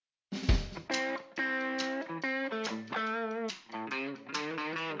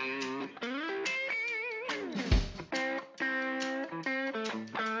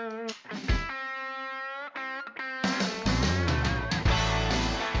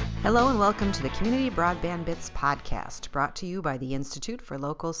Hello and welcome to the Community Broadband Bits podcast, brought to you by the Institute for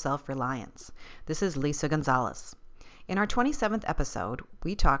Local Self-Reliance. This is Lisa Gonzalez. In our 27th episode,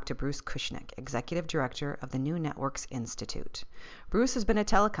 we talked to Bruce Kushnick, Executive Director of the New Networks Institute. Bruce has been a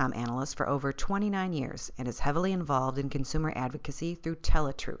telecom analyst for over 29 years and is heavily involved in consumer advocacy through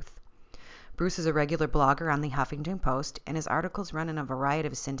Teletruth. Bruce is a regular blogger on the Huffington Post, and his articles run in a variety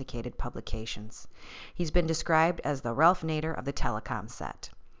of syndicated publications. He's been described as the Ralph Nader of the telecom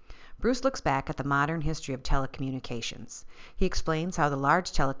set. Bruce looks back at the modern history of telecommunications. He explains how the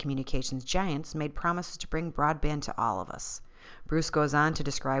large telecommunications giants made promises to bring broadband to all of us. Bruce goes on to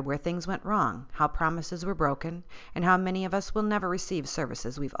describe where things went wrong, how promises were broken, and how many of us will never receive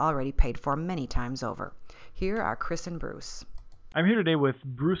services we've already paid for many times over. Here are Chris and Bruce. I'm here today with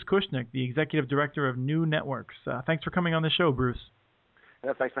Bruce Kushnick, the Executive Director of New Networks. Thanks for coming on the show, Bruce.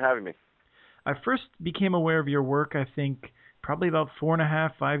 Yeah, thanks for having me. I first became aware of your work, I think, probably about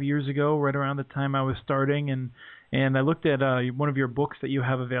 4.5, 5 years ago, right around the time I was starting, and I looked at one of your books that you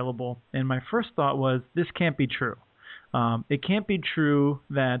have available, and my first thought was, this can't be true. It can't be true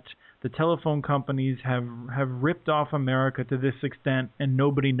that the telephone companies have ripped off America to this extent and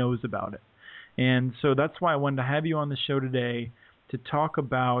nobody knows about it. And so that's why I wanted to have you on the show today to talk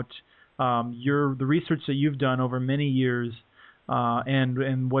about the research that you've done over many years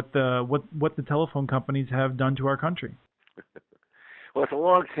and what the telephone companies have done to our country. Well, it's a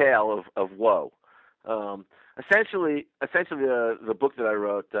long tale of woe. Essentially, the book that I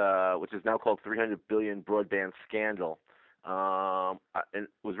wrote, which is now called 300 Billion Broadband Scandal, and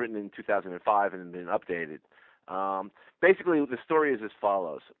was written in 2005 and been updated. Basically, the story is as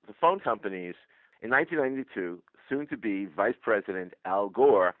follows. The phone companies, in 1992, soon-to-be Vice President Al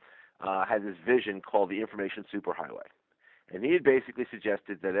Gore had this vision called the Information Superhighway. And he had basically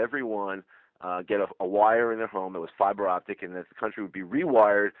suggested that everyone get a wire in their home that was fiber optic, and that the country would be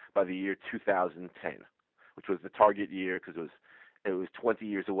rewired by the year 2010, which was the target year because it was 20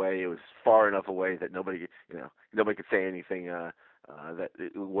 years away. It was far enough away that nobody could say anything that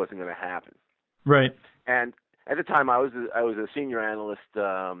it wasn't going to happen. Right. And at the time, I was a senior analyst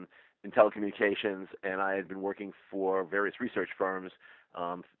in telecommunications, and I had been working for various research firms,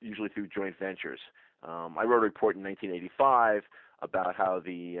 usually through joint ventures. I wrote a report in 1985 about how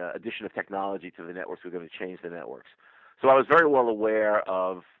the addition of technology to the networks was going to change the networks. So I was very well aware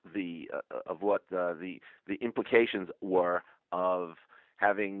of what the implications were of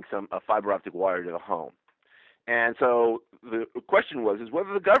having a fiber optic wire to the home. And so the question is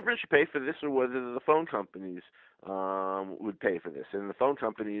whether the government should pay for this or whether the phone companies would pay for this. And the phone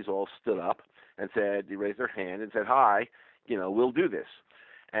companies all stood up and they raised their hand and said, "Hi, we'll do this."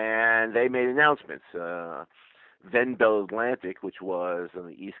 And they made announcements. Then Bell Atlantic, which was on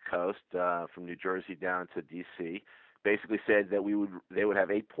the East Coast from New Jersey down to D.C., basically said that they would have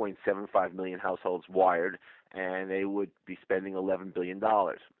 8.75 million households wired, and they would be spending $11 billion.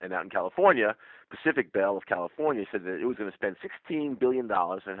 And out in California, Pacific Bell of California said that it was going to spend $16 billion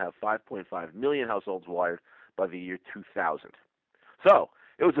and have 5.5 million households wired by the year 2000. So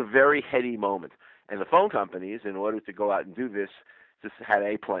it was a very heady moment. And the phone companies, in order to go out and do this, just had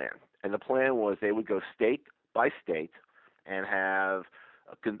a plan. And the plan was they would go state by state and have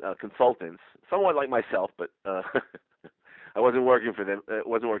consultants, somewhat like myself, but I wasn't working for them. It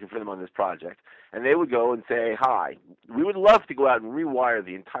wasn't working for them on this project. And they would go and say, "Hi, we would love to go out and rewire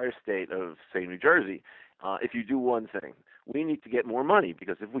the entire state of, say, New Jersey. If you do one thing, we need to get more money,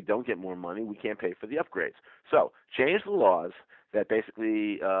 because if we don't get more money, we can't pay for the upgrades. So change the laws that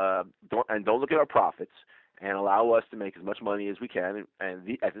basically don't look at our profits and allow us to make as much money as we can."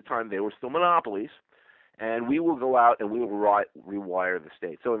 And at the time, they were still monopolies. And we will go out and we will rewire the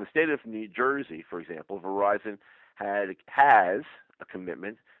state. So in the state of New Jersey, for example, Verizon has a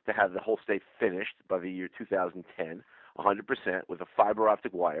commitment to have the whole state finished by the year 2010, 100%, with a fiber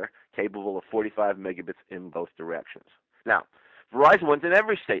optic wire capable of 45 megabits in both directions. Now, Verizon went in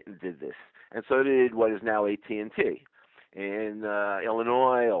every state and did this, and so did what is now AT&T. In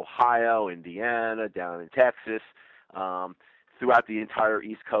Illinois, Ohio, Indiana, down in Texas, throughout the entire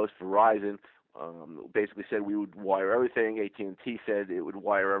East Coast, Verizon basically said we would wire everything. AT&T said it would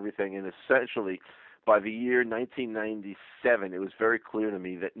wire everything, and essentially by the year 1997, it was very clear to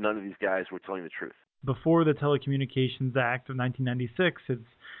me that none of these guys were telling the truth. Before the Telecommunications Act of 1996,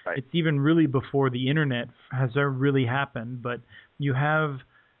 Right. It's even really before the internet has ever really happened. But you have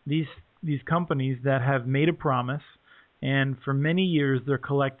these companies that have made a promise, and for many years they're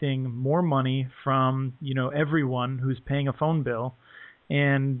collecting more money from everyone who's paying a phone bill.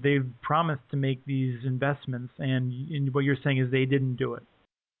 And they've promised to make these investments, and what you're saying is they didn't do it.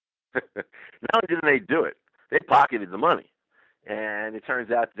 Not only didn't they do it, they pocketed the money. And it turns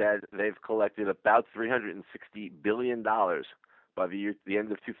out that they've collected about $360 billion by the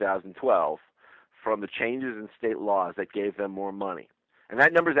end of 2012 from the changes in state laws that gave them more money. And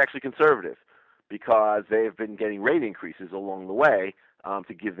that number is actually conservative because they've been getting rate increases along the way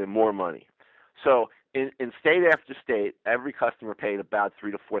to give them more money. So in state after state, every customer paid about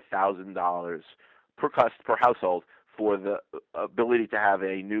 $3,000 to $4,000 per household for the ability to have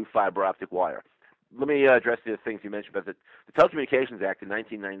a new fiber optic wire. Let me address the things you mentioned about the Telecommunications Act in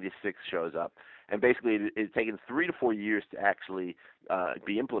 1996 shows up, and basically it's taken 3 to 4 years to actually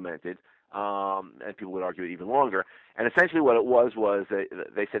be implemented, and people would argue even longer. And essentially what it was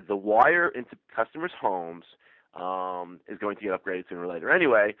they said the wire into customers' homes is going to get upgraded sooner or later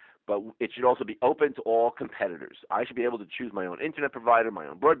anyway, but it should also be open to all competitors. I should be able to choose my own internet provider, my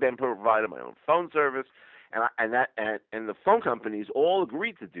own broadband provider, my own phone service, and the phone companies all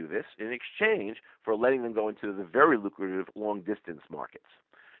agreed to do this in exchange for letting them go into the very lucrative long distance markets.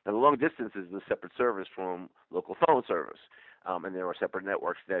 Now, the long distance is a separate service from local phone service, and there are separate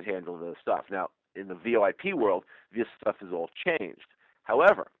networks that handle the stuff. Now, in the VoIP world, this stuff has all changed.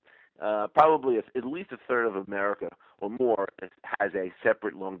 However, probably at least a third of America or more has a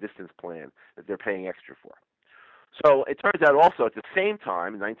separate long distance plan that they're paying extra for. So it turns out also at the same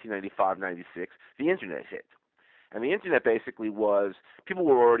time, in 1995-96, the Internet hit. And the Internet basically was, people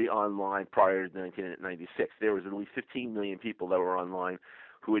were already online prior to 1996. There was at least 15 million people that were online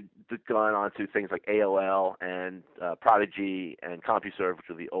who had gone on to things like AOL and Prodigy and CompuServe, which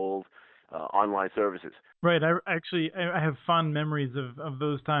were the old online services. Right. I have fond memories of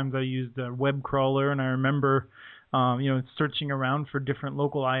those times. I used a web crawler, and I remember, searching around for different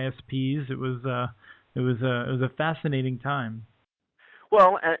local ISPs. It was a fascinating time.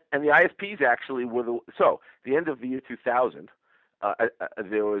 Well, and the ISPs actually were the end of the year 2000.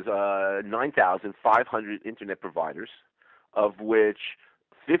 There was 9,500 internet providers, of which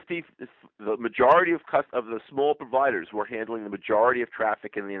the majority of the small providers were handling the majority of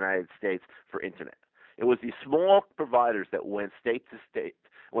traffic in the United States for internet. It was these small providers that went state to state,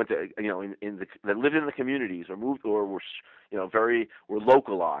 went to that lived in the communities or moved or were were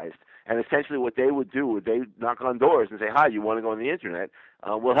localized. And essentially, what they would do would they knock on doors and say, "Hi, you want to go on the internet?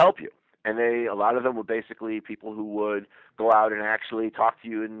 We'll help you." And a lot of them were basically people who would go out and actually talk to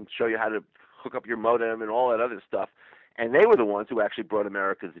you and show you how to hook up your modem and all that other stuff. And they were the ones who actually brought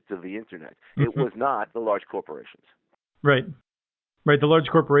America to the internet. Mm-hmm. It was not the large corporations. Right. The large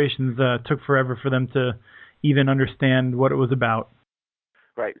corporations took forever for them to even understand what it was about.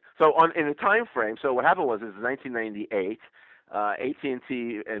 Right. So in the time frame, so what happened was, in 1998,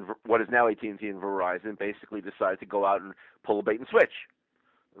 AT&T and what is now AT&T and Verizon basically decided to go out and pull a bait and switch.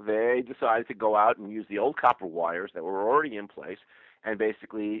 They decided to go out and use the old copper wires that were already in place and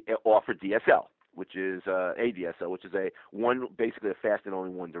basically offer DSL, which is ADSL, which is basically a fast and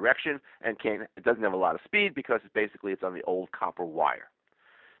only one direction, and it doesn't have a lot of speed because it's on the old copper wire.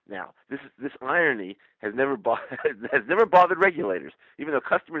 Now, this irony has never bothered regulators, even though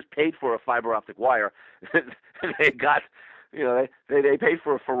customers paid for a fiber optic wire. They got, they paid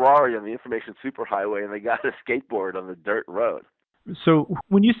for a Ferrari on the information superhighway, and they got a skateboard on the dirt road. So,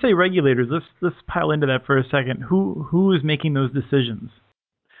 when you say regulators, let's pile into that for a second. Who is making those decisions?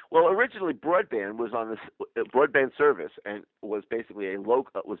 Well, originally broadband was on this broadband service, and was basically a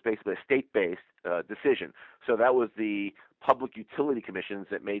state-based decision. So that was the public utility commissions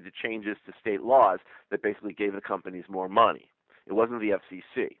that made the changes to state laws that basically gave the companies more money. It wasn't the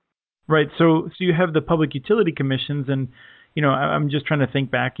FCC. Right. So you have the public utility commissions, and I'm just trying to think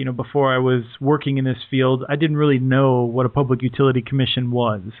back. Before I was working in this field, I didn't really know what a public utility commission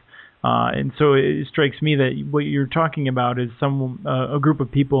was. And so it strikes me that what you're talking about is a group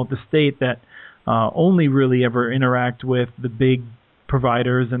of people at the state that only really ever interact with the big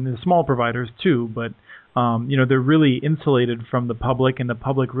providers and the small providers too, but they're really insulated from the public, and the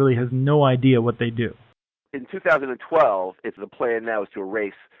public really has no idea what they do. In 2012, the plan now is to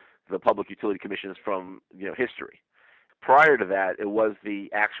erase the public utility commissions from history. Prior to that, it was the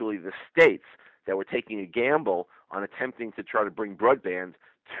states that were taking a gamble on attempting to try to bring broadband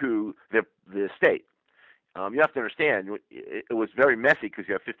to the state. You have to understand, it was very messy because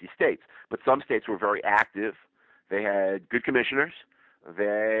you have 50 states, but some states were very active. They had good commissioners.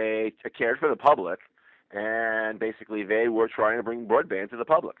 They cared for the public, and basically they were trying to bring broadband to the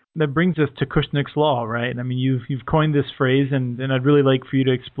public. That brings us to Kushnick's Law, right? I mean, you've coined this phrase, and I'd really like for you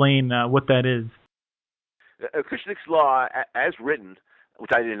to explain what that is. Kushnick's Law, as written, which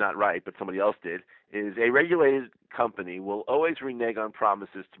I did not write, but somebody else did, is a regulated company will always renege on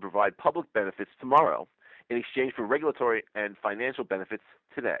promises to provide public benefits tomorrow in exchange for regulatory and financial benefits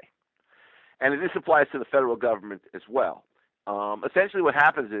today. And this applies to the federal government as well. Essentially, what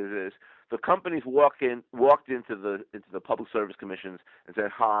happens is the companies walked into the public service commissions and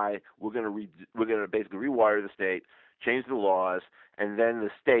said, "Hi, we're going to basically rewire the state, change the laws," and then the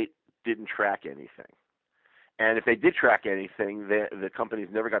state didn't track anything. And if they did track anything, the companies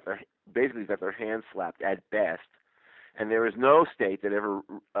never got their hands slapped at best. And there is no state that ever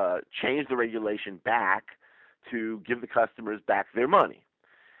changed the regulation back to give the customers back their money.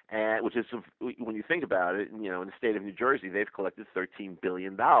 And which is, when you think about it, in the state of New Jersey, they've collected $13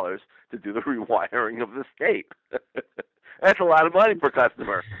 billion to do the rewiring of the state. That's a lot of money per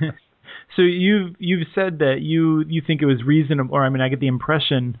customer. So you've said that you think it was reasonable, or I mean, I get the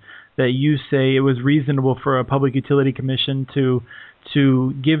impression that you say it was reasonable for a public utility commission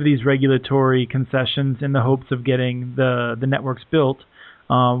to give these regulatory concessions in the hopes of getting the networks built.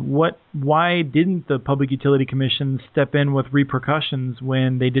 Why didn't the Public Utility Commission step in with repercussions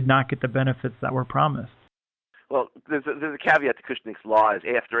when they did not get the benefits that were promised? Well, there's a caveat to Kushnick's law is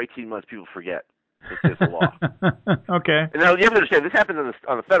after 18 months, people forget that there's a law. Okay. And now you have to understand this happens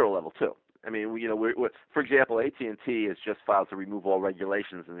on the federal level too. I mean, we're for example, AT&T has just filed to remove all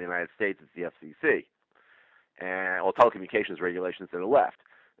regulations in the United States. It's the FCC and all telecommunications regulations that are left.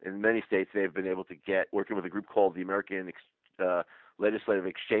 In many states, they've been able to get, working with a group called the American Legislative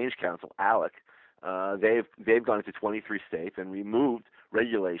Exchange Council, ALEC. They've gone into 23 states and removed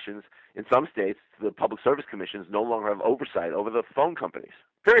regulations. In some states, the public service commissions no longer have oversight over the phone companies.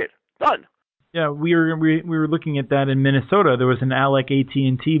 Period. Done. Yeah, we were looking at that in Minnesota. There was an ALEC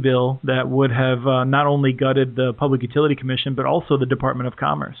AT&T bill that would have not only gutted the Public Utility Commission but also the Department of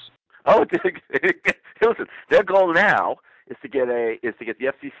Commerce. Oh, listen, their goal now is to get the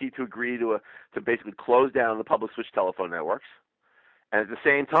FCC to agree to basically close down the public switch telephone networks. And at the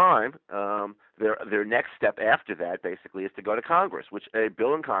same time, their next step after that basically is to go to Congress, which a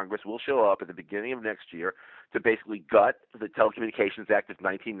bill in Congress will show up at the beginning of next year to basically gut the Telecommunications Act of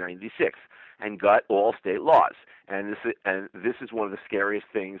 1996 and gut all state laws. And this is one of the scariest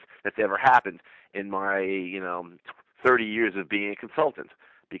things that's ever happened in my 30 years of being a consultant,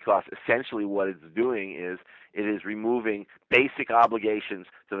 because essentially what it's doing is it is removing basic obligations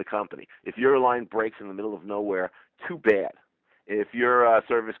to the company. If your line breaks in the middle of nowhere, too bad. If your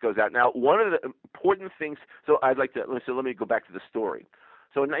service goes out. Now, one of the important things, let me go back to the story.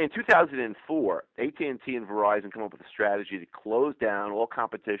 So in 2004, AT&T and Verizon come up with a strategy to close down all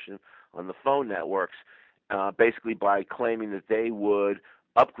competition on the phone networks, basically by claiming that they would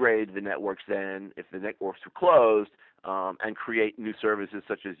upgrade the networks then, if the networks were closed, and create new services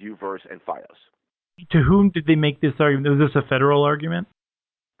such as UVerse and Fios. To whom did they make this argument? Was this a federal argument?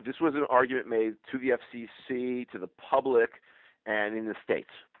 This was an argument made to the FCC, to the public, and in the states.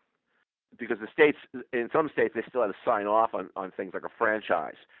 Because in some states, they still had to sign off on things like a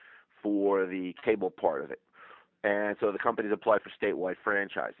franchise for the cable part of it. And so the companies applied for statewide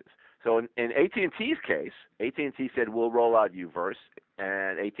franchises. So in AT&T's case, AT&T said, we'll roll out UVerse.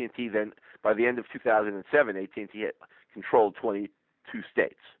 And AT&T then, by the end of 2007, AT&T had controlled 22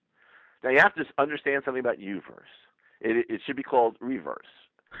 states. Now, you have to understand something about UVerse. It should be called reverse.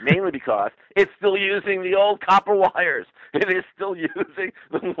 Mainly because it's still using the old copper wires. It is still using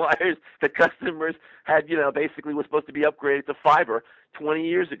the wires that customers had, basically was supposed to be upgraded to fiber 20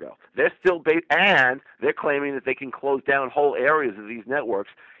 years ago. They're still and they're claiming that they can close down whole areas of these networks,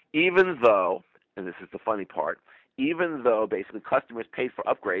 even though, and this is the funny part, even though basically customers paid for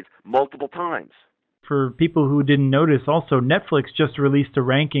upgrades multiple times. For people who didn't notice, also Netflix just released a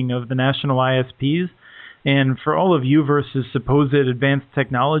ranking of the national ISPs. And for all of UVerse's supposed advanced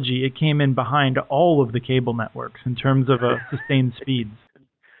technology, it came in behind all of the cable networks in terms of sustained speeds.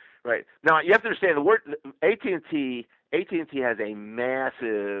 Right. Now, you have to understand the word AT&T has a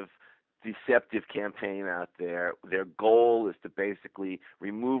massive deceptive campaign out there. Their goal is to basically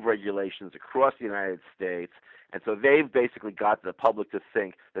remove regulations across the United States. And so they've basically got the public to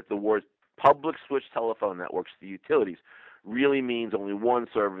think that the word public switch telephone networks, the utilities, really means only one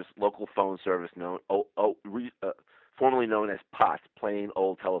service, local phone service, formerly known as POTS, plain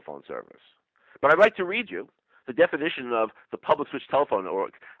old telephone service. But I'd like to read you the definition of the public switch telephone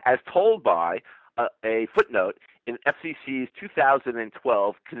network as told by a footnote in FCC's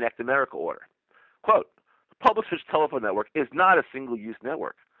 2012 Connect America order. Quote, the public switch telephone network is not a single-use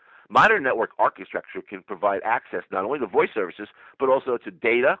network. Modern network architecture can provide access not only to voice services, but also to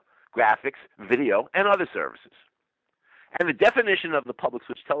data, graphics, video, and other services. And the definition of the public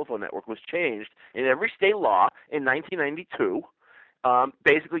switch telephone network was changed in every state law in 1992,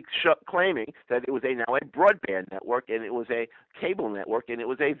 basically claiming that it was now a broadband network, and it was a cable network, and it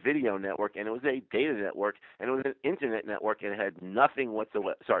was a video network, and it was a data network, and it was an internet network, and it had nothing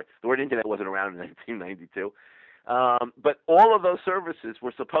whatsoever. Sorry, the word internet wasn't around in 1992. But all of those services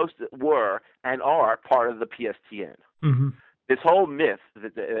were and are part of the PSTN. Mm-hmm. This whole myth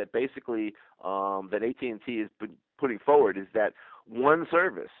that basically that AT&T is putting forward is that one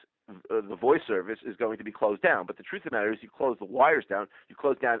service, the voice service, is going to be closed down. But the truth of the matter is, you close the wires down, you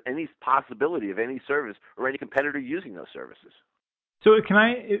close down any possibility of any service or any competitor using those services. So is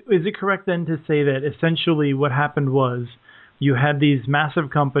it correct then to say that essentially what happened was you had these massive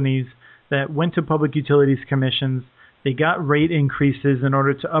companies that went to public utilities commissions, they got rate increases in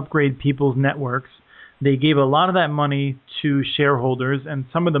order to upgrade people's networks, they gave a lot of that money to shareholders, and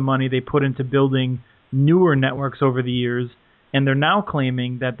some of the money they put into building newer networks over the years, and they're now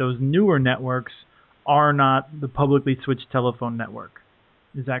claiming that those newer networks are not the publicly switched telephone network.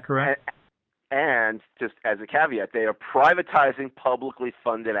 Is that correct? And just as a caveat, they are privatizing publicly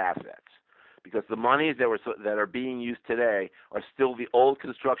funded assets, because the monies that are being used today are still the old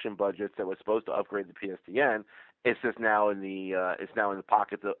construction budgets that were supposed to upgrade the PSTN. It's just now in the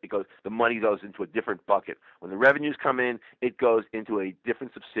pocket. The money goes into a different bucket. When the revenues come in, it goes into a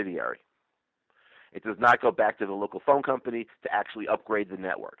different subsidiary. It does not go back to the local phone company to actually upgrade the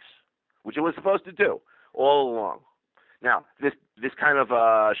networks, which it was supposed to do all along. Now, this kind of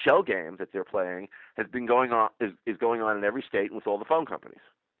shell game that they're playing has been going on is going on in every state with all the phone companies.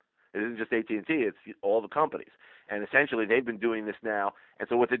 It isn't just AT&T; it's all the companies. And essentially, they've been doing this now. And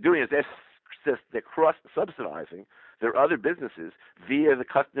so what they're doing is they're cross-subsidizing their other businesses via the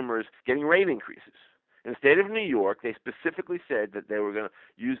customers getting rate increases. In the state of New York, they specifically said that they were going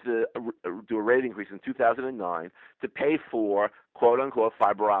to do a rate increase in 2009 to pay for quote-unquote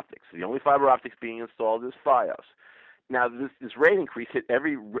fiber optics. The only fiber optics being installed is Fios. Now, this rate increase hit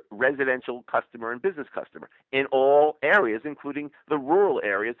every residential customer and business customer in all areas, including the rural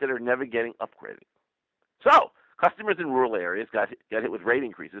areas that are never getting upgraded. So, customers in rural areas got hit with rate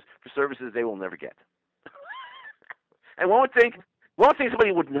increases for services they will never get. And one would think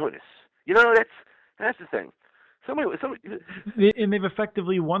somebody would notice. You know, that's the thing. Somebody. And they've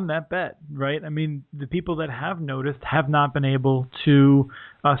effectively won that bet, right? I mean, the people that have noticed have not been able to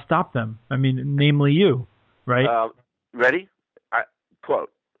stop them. I mean, namely you, right? Ready?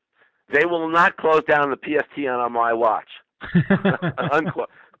 Quote: "They will not close down the PSTN on my watch." Unquote.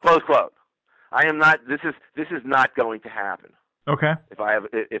 Close quote. I am not. This is not going to happen. Okay. If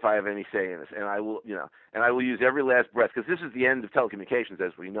I have any say in this, and I will use every last breath, because this is the end of telecommunications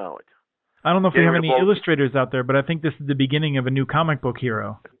as we know it. I don't know if we have any illustrators out there, but I think this is the beginning of a new comic book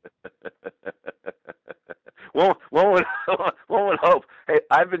hero. One would hope. Hey,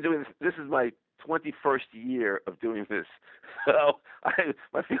 I've been doing this. This is my 21st year of doing this, so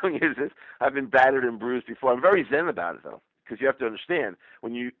my feeling is this: I've been battered and bruised before. I'm very zen about it, though, because you have to understand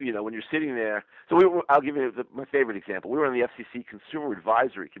when you're sitting there. So I'll give you my favorite example. We were on the FCC Consumer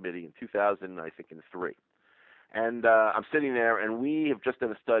Advisory Committee in 2003. And I'm sitting there, and we have just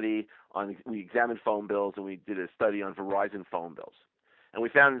done a study we examined phone bills, and we did a study on Verizon phone bills. And we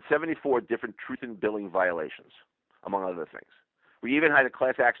found 74 different truth in billing violations, among other things. We even had a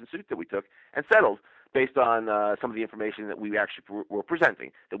class action suit that we took and settled based on some of the information that we actually were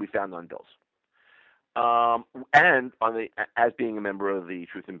presenting that we found on bills. And as being a member of the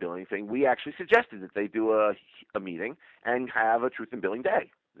Truth in Billing thing, we actually suggested that they do a meeting and have a Truth in Billing Day.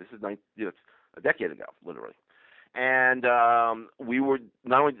 This is a decade ago, literally. And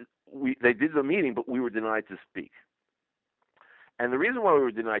they did the meeting, but we were denied to speak. And the reason why we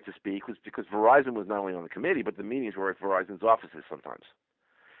were denied to speak was because Verizon was not only on the committee, but the meetings were at Verizon's offices sometimes.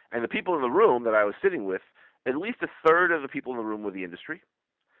 And the people in the room that I was sitting with, at least a third of the people in the room were the industry,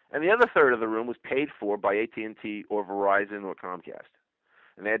 and the other third of the room was paid for by AT&T or Verizon or Comcast.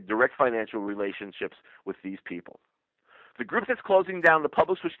 And they had direct financial relationships with these people. The group that's closing down the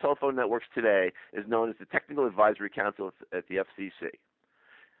public switch telephone networks today is known as the Technical Advisory Council at the FCC.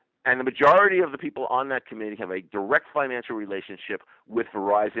 And the majority of the people on that committee have a direct financial relationship with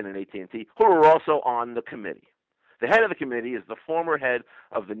Verizon and AT&T, who are also on the committee. The head of the committee is the former head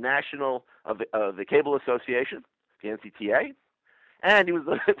of the the Cable Association, the NCTA, and he was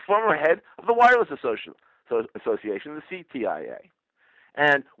the former head of the Wireless Association, the CTIA.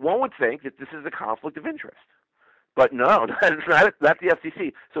 And one would think that this is a conflict of interest. But no, that's not the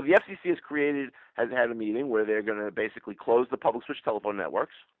FCC. So the FCC has had a meeting where they're going to basically close the public switch telephone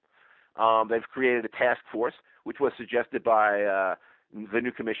networks. They've created a task force, which was suggested by the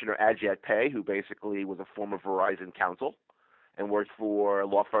new commissioner, Ajit Pai, who basically was a former Verizon counsel and worked for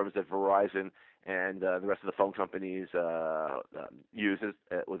law firms that Verizon and the rest of the phone companies uses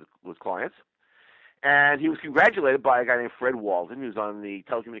was clients. And he was congratulated by a guy named Fred Walden, who's on the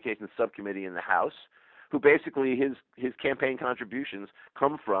Telecommunications Subcommittee in the House, who basically his campaign contributions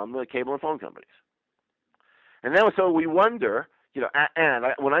come from the cable and phone companies. And then so we wonder,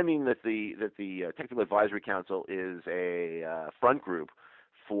 when I mean that the Technical Advisory Council is a front group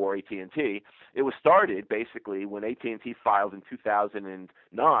for AT&T, it was started basically when AT&T filed in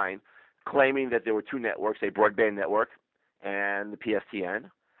 2009 claiming that there were two networks, a broadband network and the PSTN,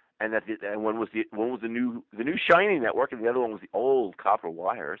 and that one was the new shiny network, and the other one was the old copper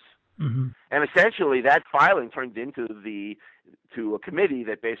wires. Mm-hmm. And essentially, that filing turned into a committee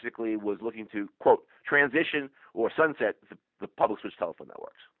that basically was looking to quote transition or sunset the public switch telephone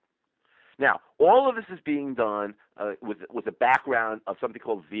networks. Now, all of this is being done with the background of something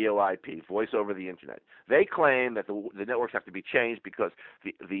called VoIP, Voice over the Internet. They claim that the networks have to be changed because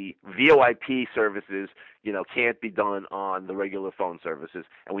the VoIP services, can't be done on the regular phone services,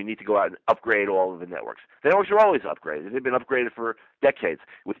 and we need to go out and upgrade all of the networks. The networks are always upgraded. They've been upgraded for decades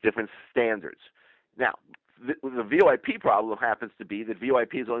with different standards. Now, the VoIP problem happens to be that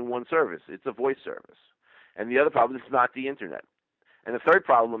VoIP is only one service. It's a voice service. And the other problem is it's not the Internet. And the third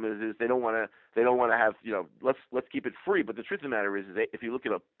problem is they don't want to have let's keep it free. But the truth of the matter is if you look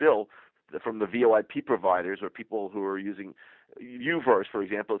at a bill from the VoIP providers or people who are using UVerse, for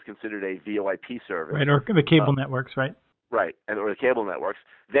example, is considered a VoIP service. Right, or the cable networks, right? Right, or the cable networks.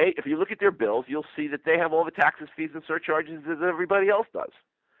 If you look at their bills, you'll see that they have all the taxes, fees, and surcharges as everybody else does,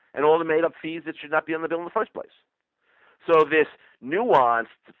 and all the made-up fees that should not be on the bill in the first place. So this nuanced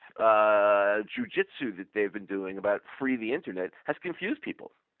jujitsu that they've been doing about free the internet has confused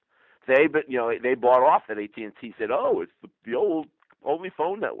people. They bought off that AT&T said, "Oh, it's the old only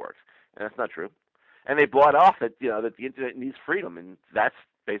phone networks," and that's not true. And they bought off that that the internet needs freedom, and that's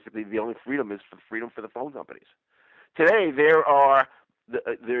basically the only freedom is freedom for the phone companies. Today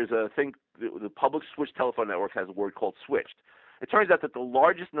there's a thing. The public switch telephone network has a word called switched. It turns out that the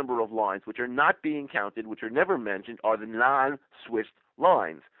largest number of lines which are not being counted, which are never mentioned, are the non-switched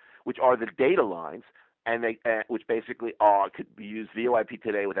lines, which are the data lines, and which basically could be used VoIP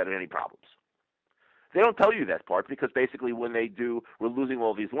today without any problems. They don't tell you that part because basically when they do, we're losing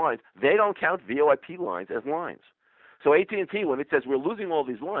all these lines, they don't count VoIP lines as lines. So AT&T, when it says we're losing all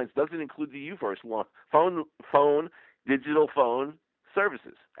these lines, doesn't include the UVerse phone, digital phone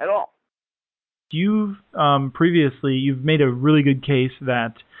services at all. You've made a really good case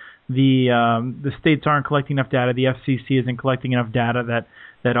that the states aren't collecting enough data, the FCC isn't collecting enough data,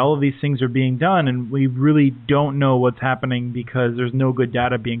 that all of these things are being done, and we really don't know what's happening because there's no good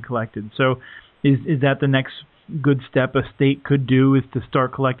data being collected. So is that the next good step a state could do, is to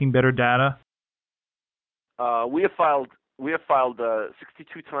start collecting better data? We have filed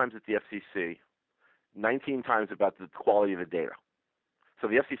 62 times at the FCC, 19 times about the quality of the data. So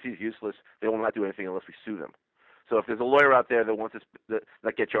the FCC is useless. They will not do anything unless we sue them. So if there's a lawyer out there that wants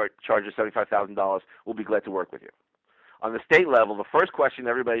that get charged $75,000, we'll be glad to work with you. On the state level, the first question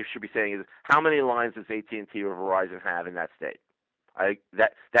everybody should be saying is, how many lines does AT&T or Verizon have in that state?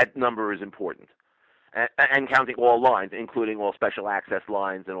 That number is important. And counting all lines, including all special access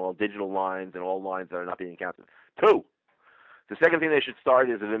lines and all digital lines and all lines that are not being counted. 2, the second thing they should start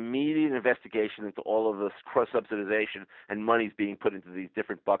is an immediate investigation into all of this cross-subsidization and monies being put into these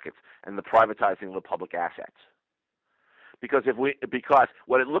different buckets and the privatizing of the public assets. Because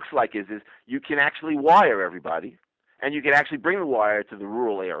what it looks like is you can actually wire everybody, and you can actually bring the wire to the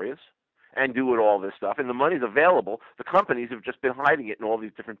rural areas and do all this stuff, and the money's available. The companies have just been hiding it in all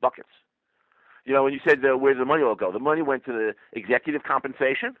these different buckets. When you said where did the money all go, the money went to the executive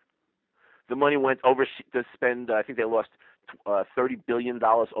compensation. The money went overseas to spend. I think they lost $30 billion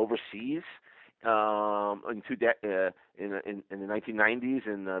overseas in the 1990s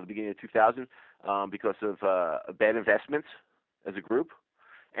and the beginning of 2000 because of bad investments as a group,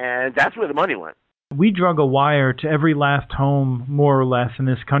 and that's where the money went. We drug a wire to every last home, more or less, in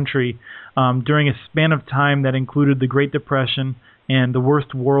this country during a span of time that included the Great Depression and the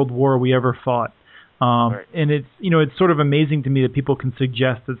worst world war we ever fought. Right. And it's sort of amazing to me that people can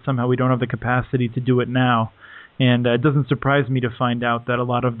suggest that somehow we don't have the capacity to do it now. And it doesn't surprise me to find out that a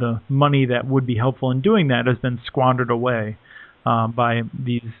lot of the money that would be helpful in doing that has been squandered away by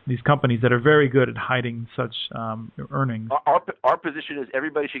these companies that are very good at hiding such earnings. Our position is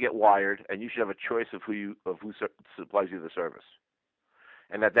everybody should get wired, and you should have a choice of who supplies you the service.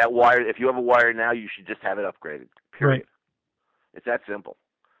 And that wire, if you have a wire now, you should just have it upgraded. Period. Right. It's that simple.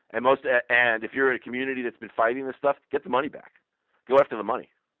 And if you're in a community that's been fighting this stuff, get the money back. Go after the money.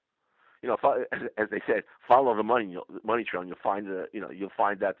 As they said, follow the money trail, and you'll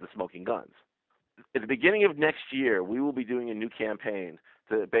find that the smoking guns. At the beginning of next year, we will be doing a new campaign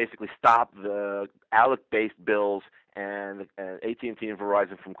to basically stop the ALEC-based bills and AT&T and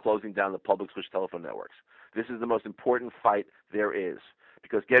Verizon from closing down the public switch telephone networks. This is the most important fight there is,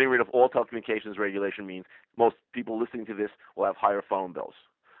 because getting rid of all telecommunications regulation means most people listening to this will have higher phone bills,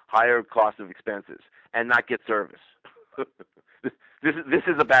 higher cost of expenses, and not get service. This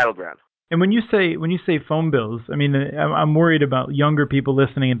is a battleground. And when you say phone bills, I mean, I'm worried about younger people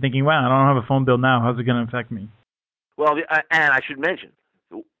listening and thinking, wow, I don't have a phone bill now. How's it going to affect me? Well, and I should mention,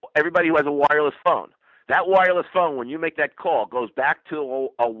 everybody who has a wireless phone, that wireless phone, when you make that call, goes back to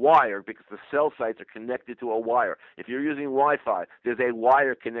a wire because the cell sites are connected to a wire. If you're using Wi-Fi, there's a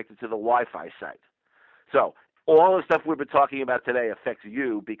wire connected to the Wi-Fi site. So all the stuff we've been talking about today affects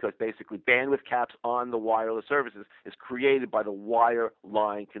you because basically bandwidth caps on the wireless services is created by the wire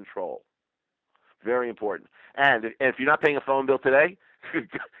line control. Very important. And if you're not paying a phone bill today,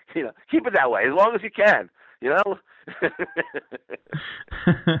 keep it that way as long as you can.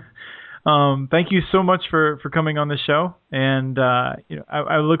 Thank you so much for coming on the show, and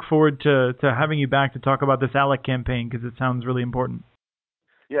I look forward to having you back to talk about this ALEC campaign because it sounds really important.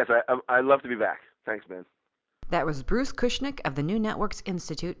 Yes, I'd love to be back. Thanks, man. That was Bruce Kushnick of the New Networks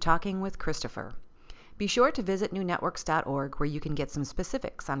Institute talking with Christopher. Be sure to visit newnetworks.org where you can get some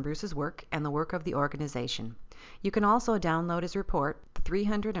specifics on Bruce's work and the work of the organization. You can also download his report, The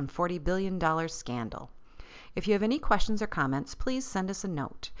 $340 Billion Scandal. If you have any questions or comments, please send us a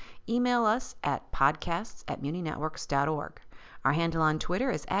note. Email us at podcasts@muninetworks.org. Our handle on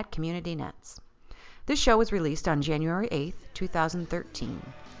Twitter is @CommunityNets. This show was released on January 8th, 2013.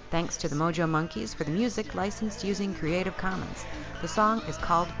 Thanks to the Mojo Monkeys for the music licensed using Creative Commons. The song is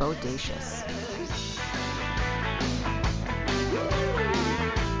called Bodacious.